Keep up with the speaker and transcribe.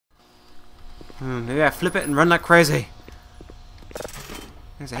Maybe I flip it and run like crazy.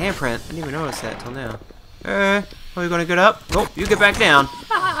 There's a handprint. I didn't even notice that till now. Oh, you gonna get up? Oh, you get back down.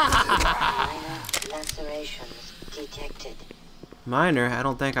 Minor lacerations detected. Minor? I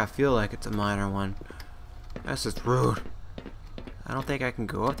don't think I feel like it's a minor one. That's just rude. I don't think I can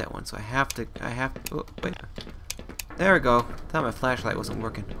go up that one, so I have to, oh, wait. There we go. Thought my flashlight wasn't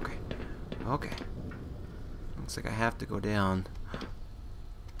working. Okay. Okay. Looks like I have to go down.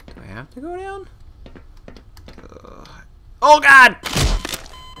 Do I have to go down? Oh God!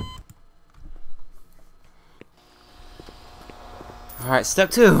 Alright, step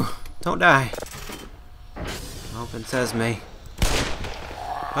 2. Don't die. Open sesame.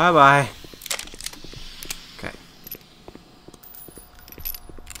 Bye-bye. Okay.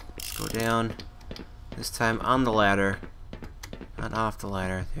 Let's go down. This time on the ladder. Not off the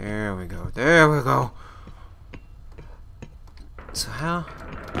ladder. There we go. There we go. So how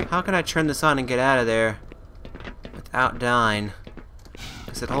can I turn this on and get out of there without dying?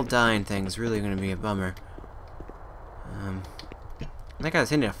 Because that whole dying thing is really going to be a bummer. I think I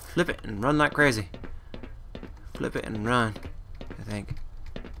just need to flip it and run like crazy. Flip it and run, I think.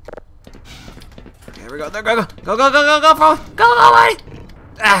 Okay, here we go. There, go, go, go, go, go, go, go, go, go away!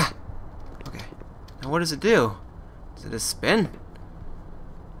 Ah! Okay. Now what does it do? Does it just spin?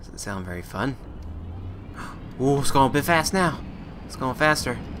 Doesn't sound very fun. Ooh, it's going a bit fast now. It's going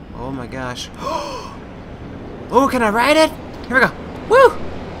faster. Oh my gosh. Oh, can I ride it? Here we go. Woo!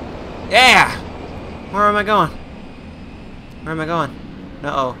 Yeah! Where am I going? Where am I going?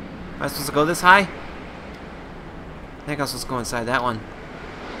 Uh-oh. Am I supposed to go this high? I think I was supposed to go inside that one.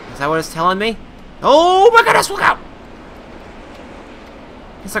 Is that what it's telling me? Oh my goodness, look out!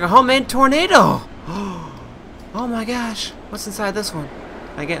 It's like a homemade tornado! Oh my gosh. What's inside this one?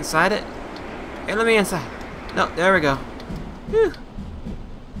 Can I get inside it? Hey, let me inside. No, there we go. Whew.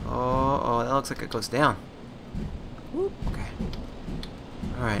 Oh, that looks like it goes down. Whoop, okay.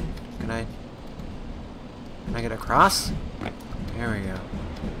 Alright, can I get across? There we go.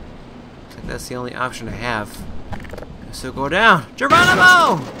 Looks like that's the only option I have. So go down.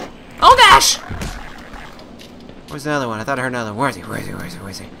 Geronimo! Oh gosh! Where's the other one? I thought I heard another one. Where is he? Where is he? Where is he? Where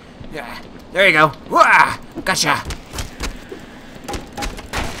is he? Yeah. There you go. Wah! Gotcha!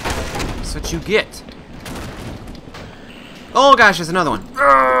 That's what you get. Oh gosh, there's another one.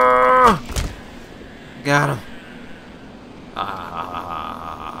 Got him.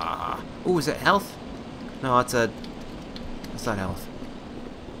 Ooh, is that health? No, it's not health.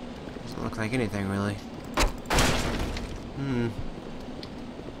 Doesn't look like anything really.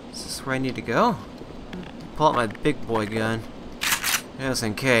 Is this where I need to go? Pull out my big boy gun. Just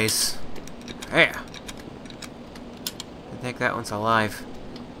in case. Yeah. I think that one's alive.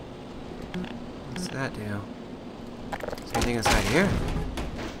 What's that do? Is there anything inside here?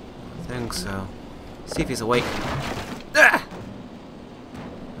 I think so. See if he's awake. Ah!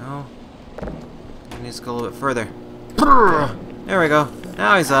 No. He needs to go a little bit further. There we go.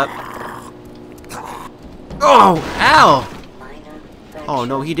 Now he's up. Oh! Ow! Oh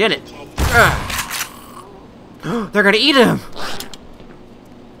no, he didn't. They're gonna eat him!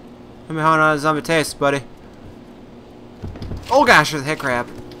 Let me how a zombie tastes, buddy. Oh gosh, there's a head crab.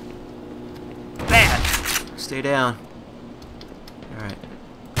 Bad! Stay down. Alright.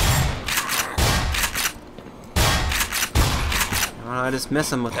 I just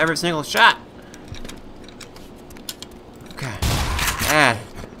miss him with every single shot. Okay. Bad.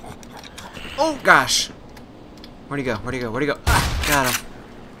 Oh gosh! Where'd he go? Where'd he go? Where'd he go? Ah, got him.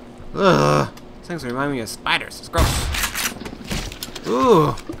 Ugh. These things remind me of spiders. It's gross.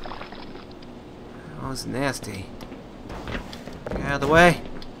 Ooh. That was nasty. Get out of the way.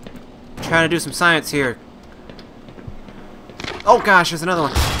 I'm trying to do some science here. Oh gosh, there's another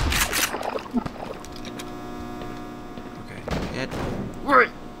one. Okay, hit.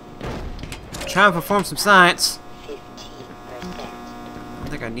 Trying to perform some science. 15%. I don't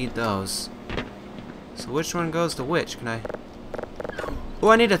think I need those. So which one goes to which? Can I? Oh,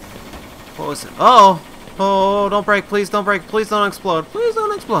 I need a. What was it? Oh! Oh, don't break. Please don't break. Please don't explode. Please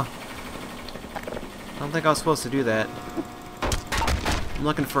don't explode. I don't think I was supposed to do that. I'm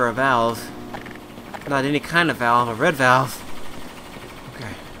looking for a valve. Not any kind of valve, a red valve.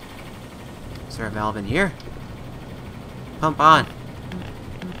 Okay. Is there a valve in here? Pump on.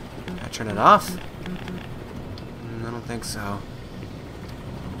 Can I turn it off? I don't think so.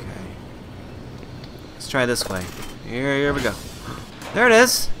 Okay. Let's try this way. Here we go. There it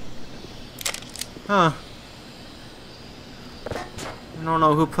is. Huh. I don't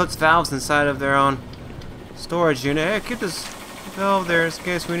know who puts valves inside of their own storage unit. Hey, keep this valve there in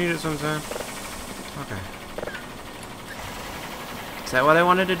case we need it sometime. Okay. Is that what I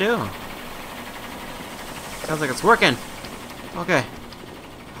wanted to do? Sounds like it's working. Okay.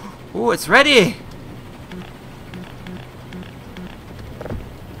 Ooh, it's ready!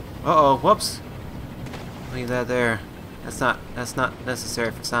 Uh-oh, whoops. Leave that there. That's not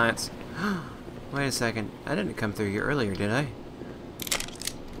necessary for science. Wait a second. I didn't come through here earlier, did I?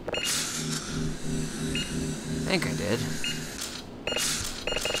 I think I did.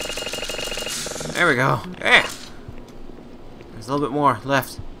 There we go. Yeah! There's a little bit more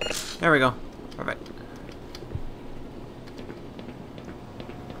left. There we go. Perfect.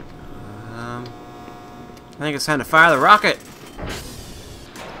 I think it's time to fire the rocket.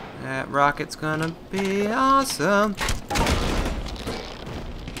 That rocket's gonna be awesome.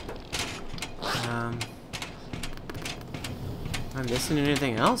 Am I missing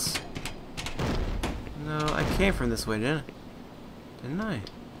anything else? No, I came from this way, didn't I?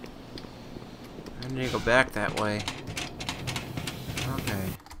 I need to go back that way. Okay.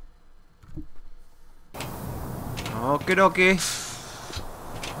 Okie dokie.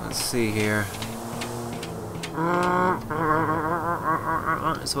 Let's see here.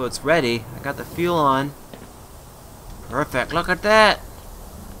 So it's ready. I got the fuel on. Perfect. Look at that.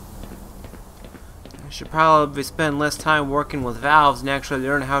 I should probably spend less time working with valves and actually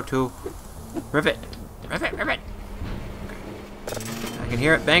learn how to rivet. Rivet. Okay. I can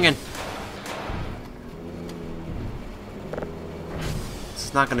hear it banging. This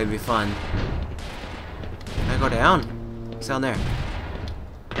is not going to be fun. Can I go down? What's down there?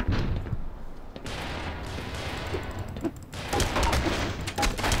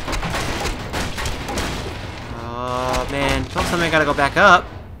 Oh man, don't tell me I gotta go back up.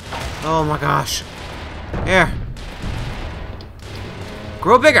 Oh my gosh. Here.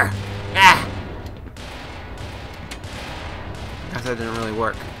 Grow bigger. Ah. Guess that didn't really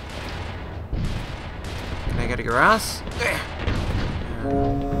work. Can I get a grass?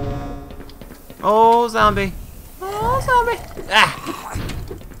 Oh, zombie. Oh, zombie. Ah.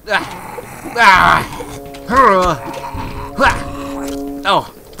 Ah. Ah. Oh,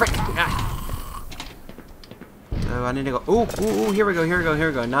 frick. Ah. So I need to go. Ooh, here we go.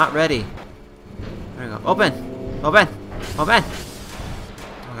 Not ready. There we go. Open. Okay.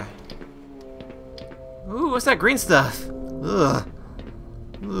 Ooh, what's that green stuff? Ugh.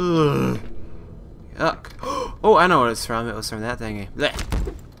 Yuck. Oh, I know what it's from. It was from that thingy. Blech.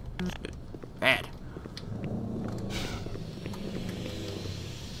 Bad.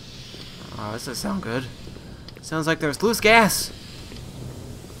 Oh, this doesn't sound good. Sounds like there's loose gas.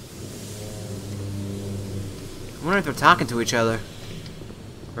 I wonder if they're talking to each other.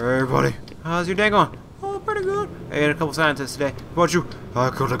 Hey, buddy. How's your day going? Oh, pretty good. I ate a couple scientists today. How about you?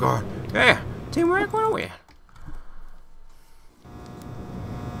 I killed a guard. Yeah, teamwork went away.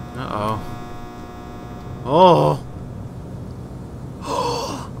 Uh-oh. Oh.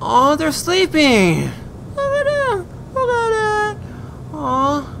 Oh, they're sleeping. Look at them. Look at that.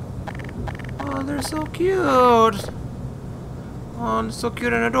 Oh. Oh, they're so cute. Oh, they're so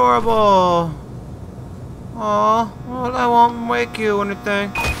cute and adorable. Oh, well, I won't wake you or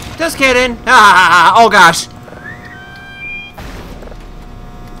anything. Just kidding. Ah, oh gosh.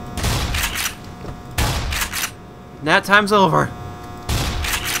 Nap time's over.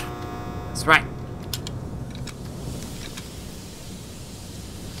 That's right.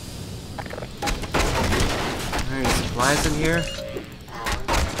 Are there any supplies in here?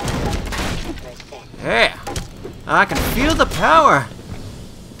 Yeah. I can feel the power.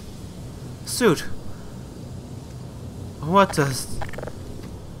 Suit. What is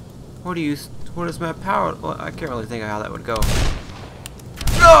my power? Well, I can't really think of how that would go.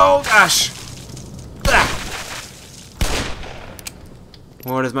 Oh gosh! Ah.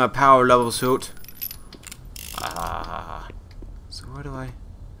 What is my power level, suit? So where do I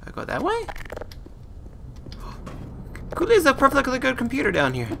go that way? There's a perfectly good computer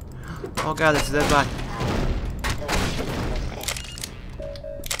down here. Oh god, this is that bad.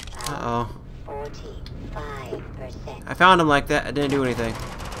 Uh-oh. I found him like that. I didn't do anything.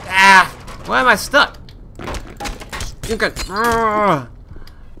 Ah! Why am I stuck? You can.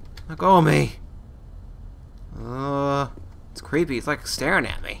 Let go of me. It's creepy. It's like staring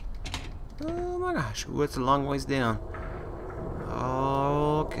at me. Oh my gosh. Ooh, it's a long ways down.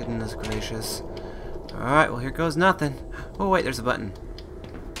 Oh, goodness gracious. Alright, well, here goes nothing. Oh, wait, there's a button.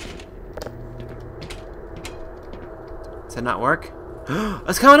 Does that not work?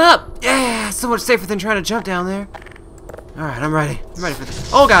 It's coming up! Yeah! So much safer than trying to jump down there. Alright, I'm ready. I'm ready for this.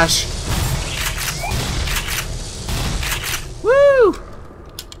 Oh gosh! Woo!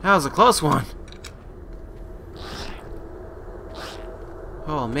 That was a close one.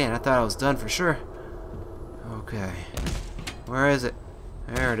 Oh man, I thought I was done for sure. Okay. Where is it?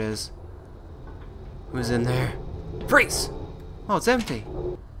 There it is. Who's in there? Freeze! Oh, it's empty.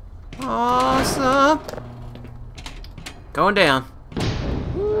 Awesome. Going down.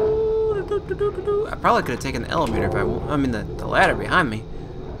 I probably could have taken the elevator if I mean the ladder behind me.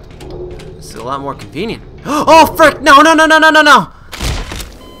 This is a lot more convenient. Oh frick! No! No! No! No! No! No! No!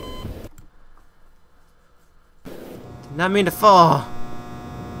 Did not mean to fall.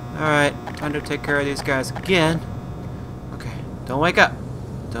 All right, time to take care of these guys again. Okay, don't wake up.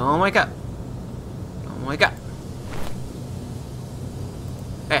 Don't wake up. Don't wake up.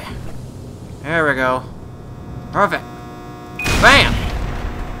 Hey, there we go. Perfect. Bam!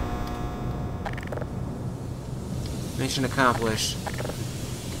 Mission accomplished.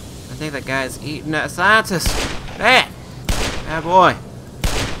 I think that guy's eating that scientist. Hey! Bad boy.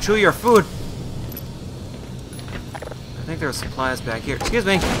 Chew your food. I think there are supplies back here. Excuse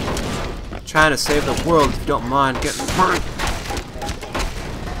me. I'm trying to save the world if you don't mind getting burned.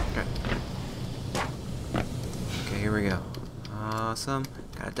 Okay. Okay, here we go. Awesome.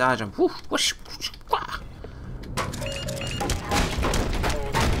 Gotta dodge him. Whoosh, whoosh, whoosh, wah.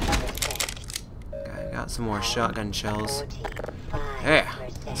 Okay, got some more shotgun shells. Yeah,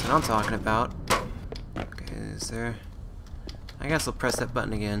 that's what I'm talking about. Okay, is there... I guess I'll press that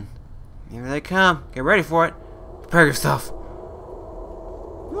button again. Here they come. Get ready for it. Prepare yourself.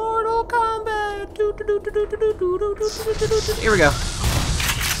 Mortal Kombat. Here we go.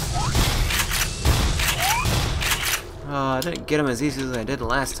 Oh, I didn't get him as easy as I did the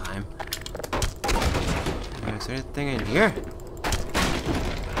last time. Is there anything in here?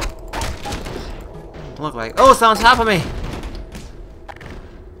 Look like... Oh, it's on top of me!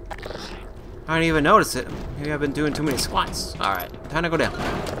 I didn't even notice it. Maybe I've been doing too many squats. Alright, time to go down.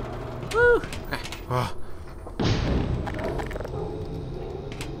 Woo! Okay. Oh.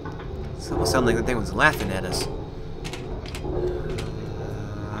 It almost sounded like the thing was laughing at us.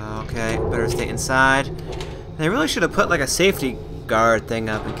 Okay, better stay inside. They really should have put like a safety guard thing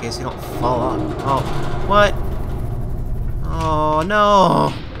up in case you don't fall off. Oh, what? Oh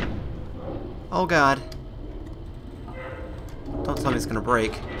no! Oh god. Don't tell me it's gonna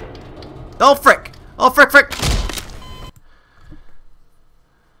break. Oh frick! Oh frick frick!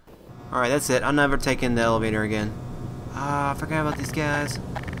 Alright, that's it. I'm never taking the elevator again. Ah, I forgot about these guys.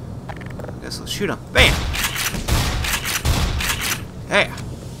 I guess we'll shoot them. Bam! Hey!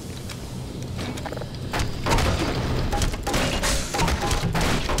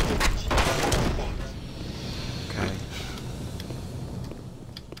 Okay.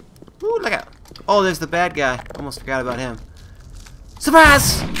 Ooh, look out! Oh, there's the bad guy. Almost forgot about him.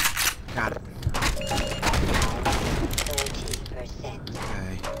 Surprise! Got it.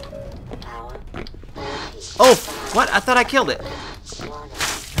 Okay. Oh! What? I thought I killed it.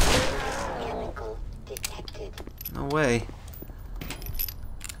 No way.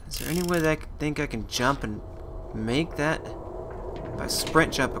 Is there any way that I think I can jump and make that? If I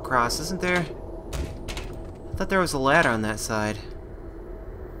sprint jump across, isn't there? I thought there was a ladder on that side.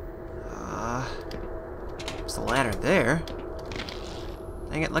 There's a ladder there.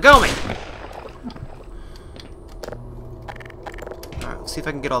 Dang it, let go of me! Alright, we'll see if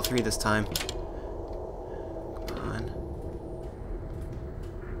I can get all three this time. Come on.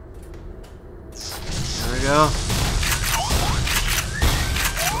 There we go.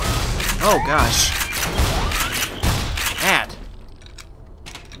 Oh gosh. Bad.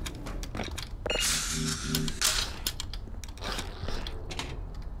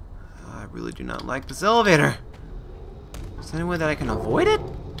 I really do not like this elevator. Is there any way that I can avoid it?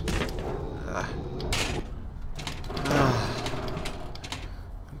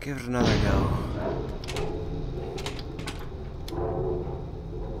 Give it another go.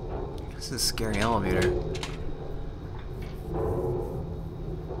 This is a scary elevator.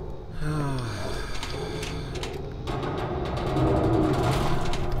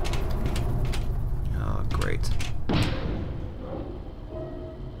 Oh, great.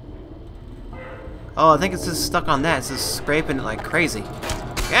 Oh, I think it's just stuck on that. It's just scraping it like crazy.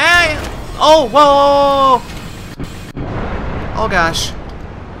 Hey! Oh, whoa! Oh, gosh.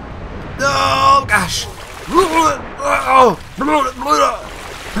 Oh, gosh.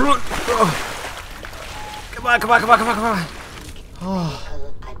 Come on, come on, come on, come on, come on. Oh.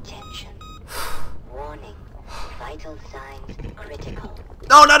 Attention. Warning. Vital signs critical.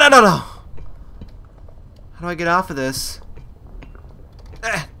 No, no, no, no, no. How do I get off of this?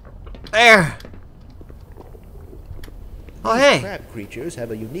 There. Oh, hey. Crab creatures have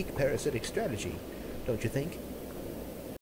a unique parasitic strategy, don't you think?